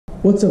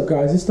What's up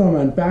guys, it's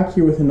Donman back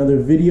here with another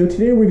video.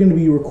 Today we're going to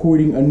be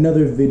recording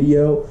another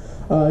video.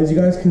 As you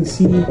guys can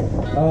see, we're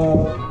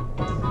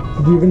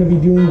going to be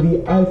doing the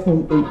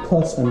iPhone 8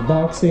 Plus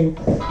unboxing.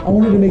 I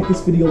wanted to make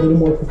this video a little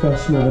more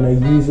professional than I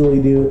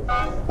usually do.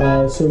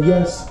 So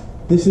yes,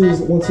 this is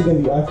once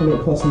again the iPhone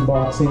 8 Plus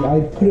unboxing.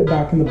 I put it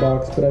back in the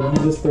box, but I've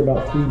used this for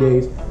about 3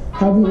 days.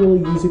 Haven't really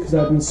used it because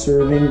I've been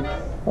serving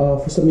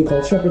for something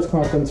called Shepherd's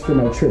Conference for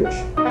my church.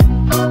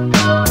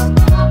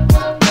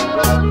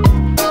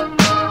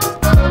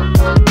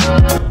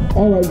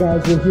 Alright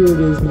guys, well here it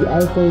is, the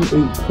iPhone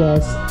 8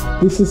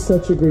 Plus. This is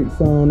such a great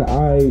phone.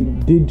 I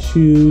did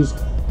choose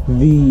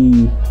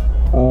the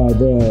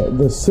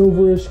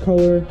silverish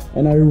color,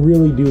 and I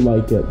really do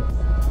like it.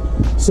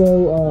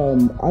 So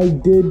I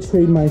did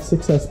trade my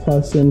 6S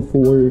Plus in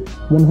for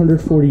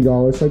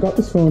 $140. So I got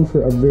this phone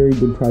for a very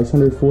good price,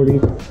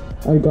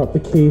 $140. I got the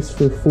case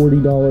for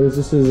 $40.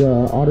 This is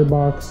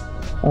OtterBox,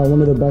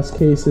 one of the best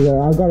cases.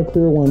 I got a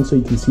clear one so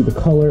you can see the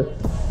color.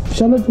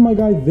 Shout out to my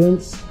guy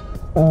Vince.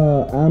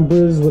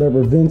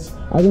 Vince.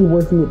 I've been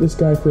working with this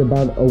guy for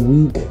about a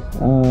week,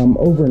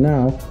 over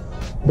now,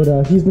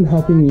 but he's been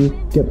helping me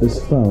get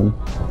this phone.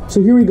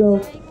 So here we go,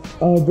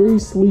 very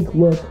sleek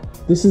look.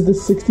 This is the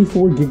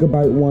 64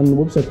 gigabyte one.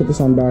 Whoops, I put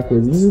this on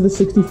backwards. This is the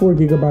 64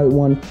 gigabyte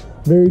one,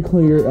 very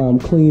clear,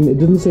 clean. It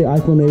doesn't say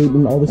iPhone 8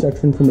 and all this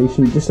extra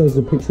information, it just shows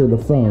the picture of the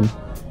phone.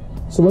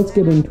 So let's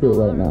get into it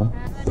right now.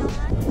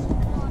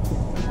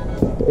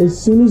 As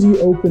soon as you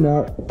open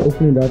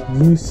it up,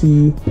 you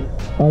see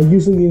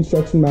usually the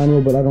instruction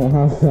manual, but I don't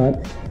have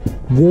that.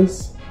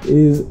 This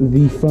is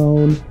the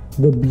phone,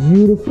 the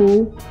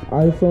beautiful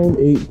iPhone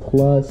 8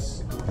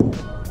 Plus.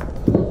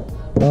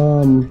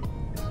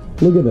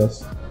 Look at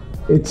this.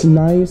 It's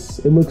nice.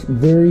 It looks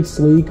very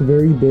sleek,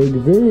 very big,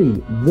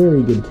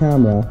 very good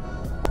camera.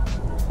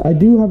 I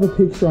do have a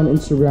picture on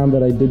Instagram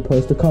that I did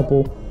post, a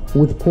couple,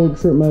 with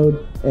portrait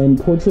mode, and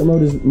portrait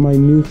mode is my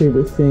new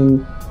favorite thing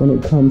when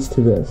it comes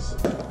to this.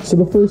 So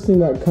the first thing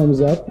that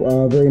comes up,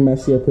 very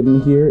messy, I put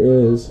in here,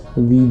 is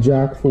the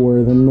jack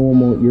for the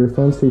normal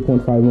earphones,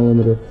 3.5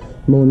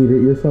 millimeter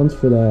earphones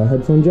for the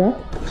headphone jack.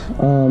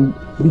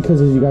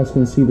 Because as you guys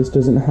can see, this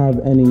doesn't have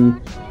any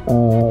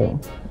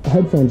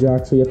headphone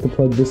jack, so you have to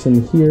plug this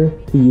in here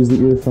to use the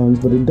earphones.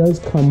 But it does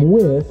come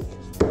with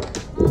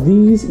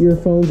these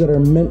earphones that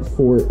are meant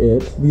for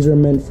it. These are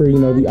meant for, you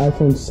know, the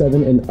iPhone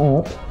 7 and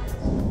up.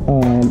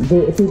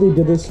 I think they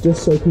did this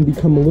just so it can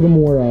become a little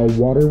more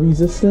water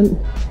resistant.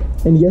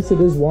 And yes, it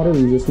is water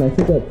resistant.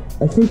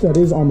 I think that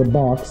is on the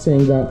box,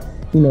 saying that,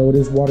 you know, it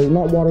is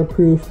not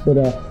waterproof, but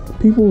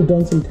people have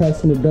done some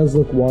tests and it does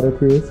look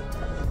waterproof.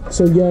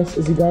 So yes,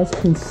 as you guys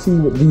can see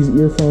with these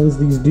earphones,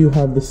 these do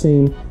have the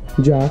same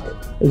jack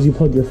as you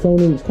plug your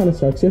phone in, which kind of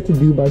sucks. You have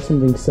to buy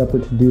something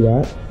separate to do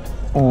that,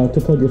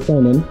 to plug your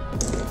phone in.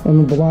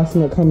 And the last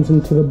thing that comes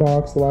into the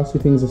box, the last two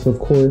things, is of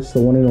course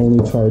the one and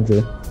only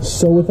charger.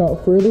 So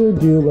without further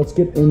ado, let's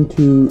get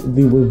into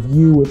the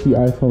review with the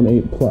iPhone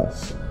 8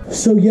 Plus.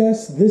 So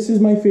yes, this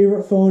is my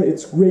favorite phone.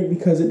 It's great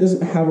because it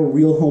doesn't have a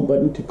real home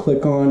button to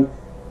click on.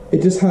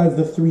 It just has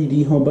the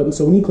 3D home button.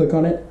 So when you click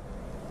on it,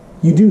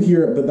 you do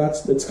hear it, but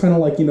it's kind of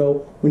like, you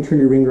know, when you turn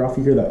your ringer off,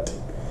 you hear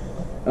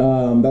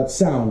that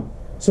sound.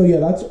 So yeah,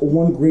 that's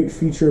one great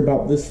feature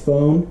about this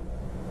phone.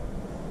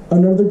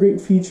 Another great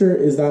feature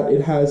is that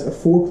it has a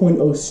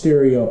 4.0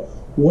 stereo.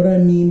 What I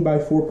mean by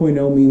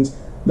 4.0 means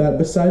that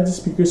besides the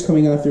speakers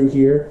coming out through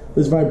here,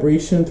 there's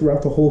vibration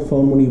throughout the whole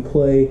phone when you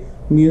play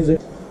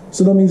music.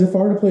 So that means if I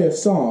were to play a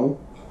song,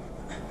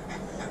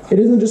 it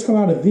doesn't just come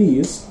out of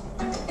these,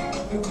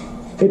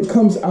 it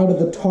comes out of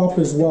the top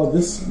as well.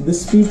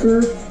 This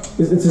speaker,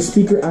 it's a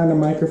speaker and a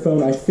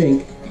microphone, I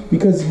think,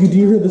 because you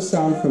do hear the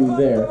sound from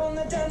there.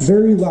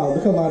 Very loud,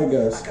 look how loud it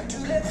goes.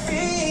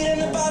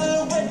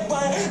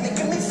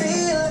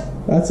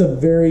 That's a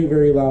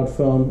very loud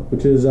phone,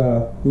 which is,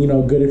 you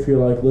know, good if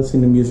you're like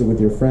listening to music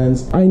with your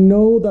friends. I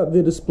know that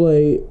the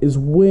display is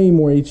way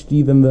more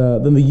HD than the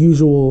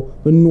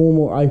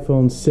normal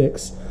iPhone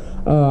 6.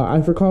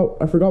 I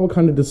forgot what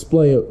kind of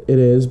display it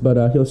is, but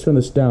let's turn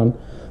this down.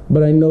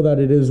 But I know that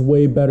it is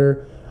way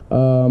better.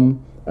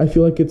 I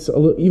feel like it's a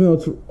little, even though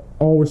it's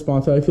all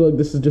responsive, I feel like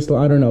this is just,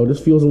 I don't know, it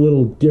just feels a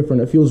little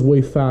different. It feels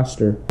way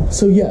faster.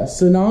 So yeah,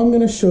 so now I'm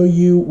gonna show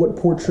you what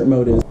portrait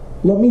mode is.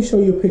 Let me show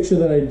you a picture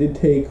that I did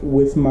take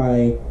with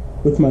my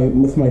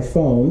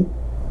phone.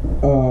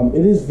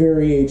 It is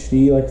very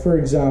HD. Like, for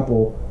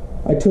example,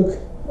 I took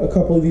a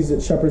couple of these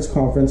at Shepherd's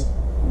Conference.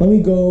 Let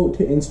me go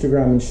to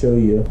Instagram and show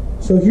you.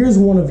 So here's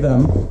one of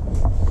them.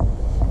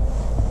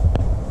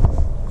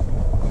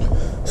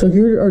 So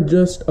here are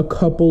just a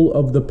couple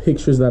of the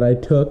pictures that I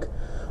took.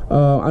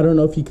 I don't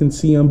know if you can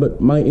see them,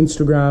 but my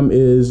Instagram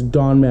is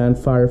Donman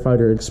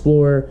Firefighter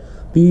Explorer.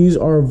 These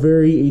are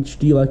very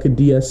HD, like a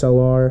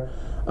DSLR.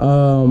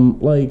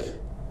 Like,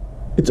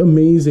 it's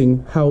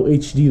amazing how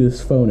HD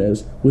this phone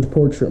is with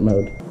portrait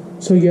mode.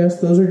 So yes,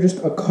 those are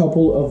just a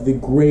couple of the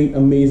great,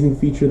 amazing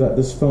features that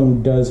this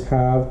phone does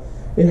have.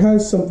 It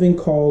has something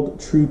called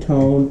True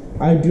Tone.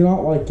 I do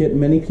not like it.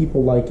 Many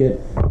people like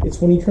it. It's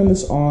when you turn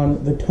this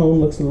on, the tone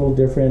looks a little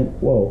different.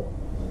 Whoa.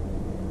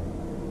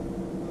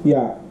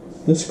 Yeah.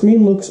 The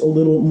screen looks a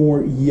little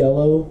more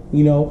yellow,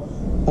 you know.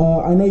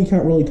 I know you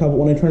can't really tell, but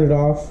when I turn it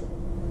off,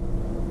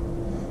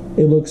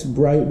 it looks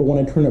bright, but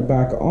when I turn it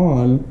back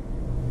on,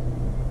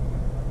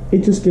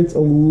 it just gets a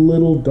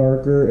little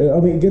darker. I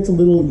mean, it gets a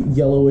little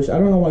yellowish. I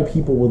don't know why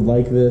people would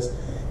like this.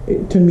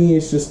 To me,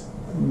 it's just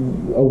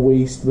a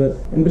waste.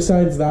 And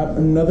besides that,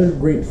 another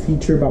great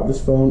feature about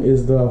this phone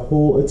is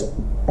it's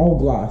all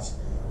glass.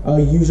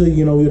 Usually,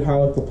 you know, you'd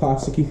have like the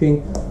plasticky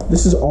thing.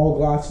 This is all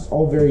glass. It's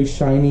all very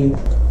shiny.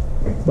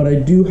 But I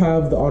do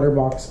have the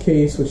OtterBox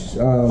case,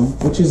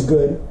 which is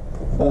good.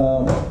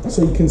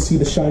 So you can see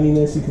the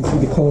shininess, you can see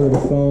the color of the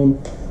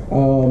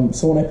phone.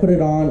 So when I put it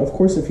on, of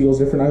course it feels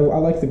different. I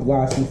like the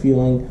glassy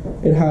feeling.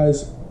 It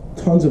has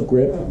tons of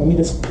grip. Let me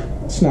just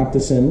snap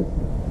this in.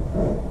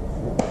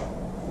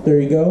 There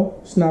you go.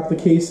 Snap the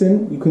case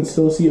in. You can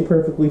still see it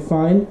perfectly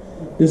fine.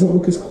 Doesn't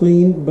look as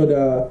clean, but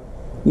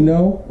you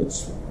know,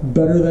 it's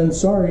better than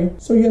sorry.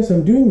 So yes,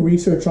 I'm doing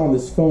research on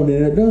this phone,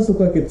 and it does look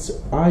like it's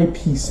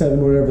IP7,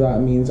 whatever that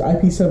means.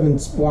 IP7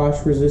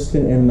 splash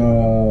resistant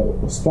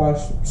and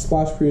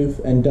splash proof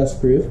and dust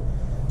proof.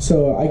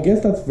 So I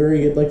guess that's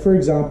very good. Like for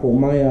example,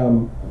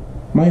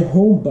 my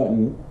home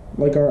button,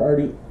 like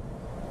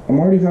I'm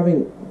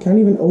already can't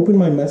even open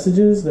my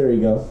messages. There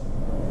you go.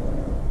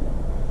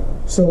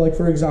 So like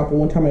for example,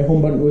 one time my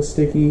home button was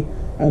sticky,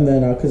 and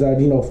then because I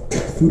had, you know,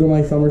 food on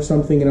my thumb or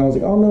something, and I was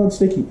like, oh no, it's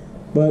sticky.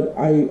 But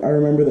I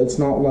remember that it's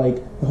not like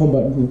the home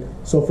button.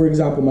 So for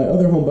example, my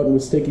other home button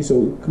was sticky,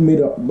 so it made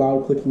a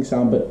loud clicking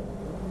sound, but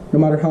no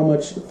matter how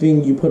much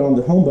thing you put on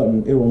the home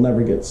button, it will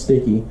never get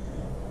sticky.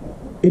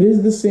 It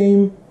is the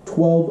same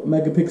 12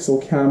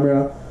 megapixel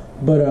camera,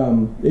 but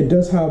it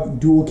does have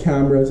dual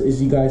cameras, as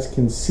you guys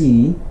can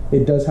see.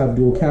 It does have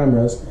dual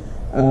cameras.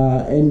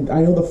 And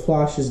I know the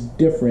flash is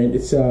different.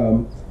 It's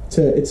a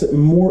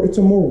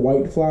more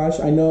white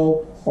flash. I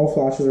know all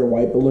flashes are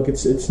white, but look,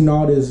 it's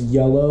not as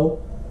yellow,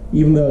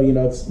 even though, you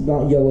know, it's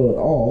not yellow at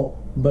all.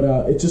 But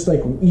it's just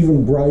like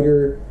even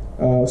brighter.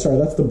 Sorry,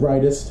 that's the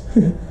brightest.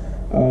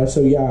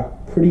 So yeah,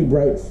 pretty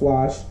bright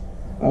flash.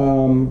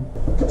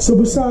 So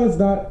besides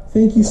that,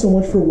 thank you so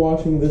much for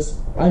watching this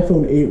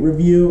iPhone 8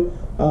 review.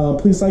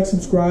 Please like,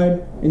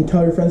 subscribe, and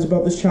tell your friends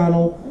about this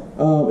channel.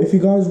 If you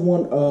guys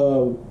want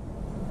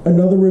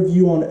another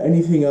review on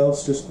anything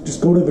else,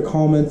 just go to the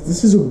comments.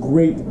 This is a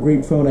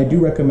great phone. I do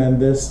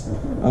recommend this.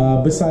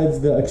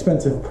 Besides the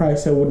expensive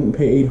price, I wouldn't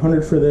pay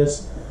 $800 for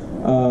this,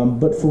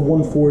 but for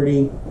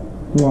 $140,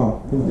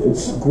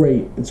 it's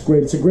great.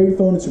 It's a great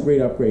phone. It's a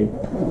great upgrade.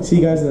 See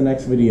you guys in the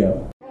next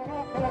video.